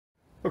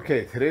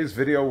Okay, today's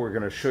video we're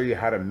going to show you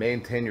how to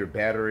maintain your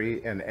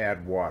battery and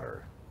add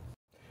water.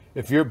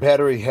 If your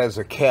battery has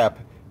a cap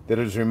that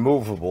is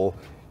removable,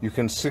 you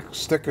can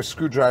stick a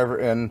screwdriver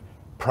in,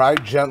 pry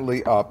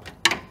gently up,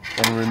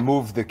 and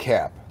remove the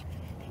cap.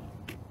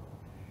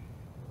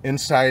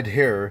 Inside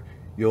here,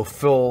 you'll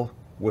fill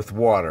with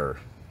water,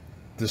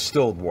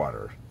 distilled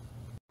water.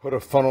 Put a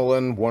funnel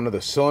in one of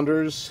the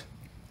cylinders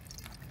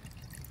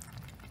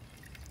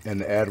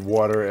and add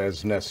water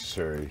as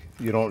necessary.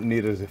 You don't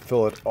need to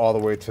fill it all the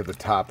way to the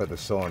top of the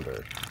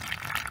cylinder.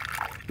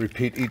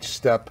 Repeat each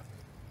step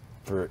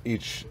for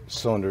each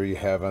cylinder you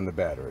have on the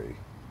battery.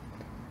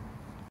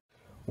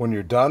 When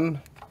you're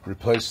done,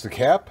 replace the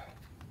cap,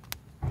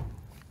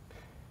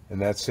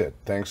 and that's it.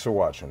 Thanks for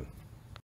watching.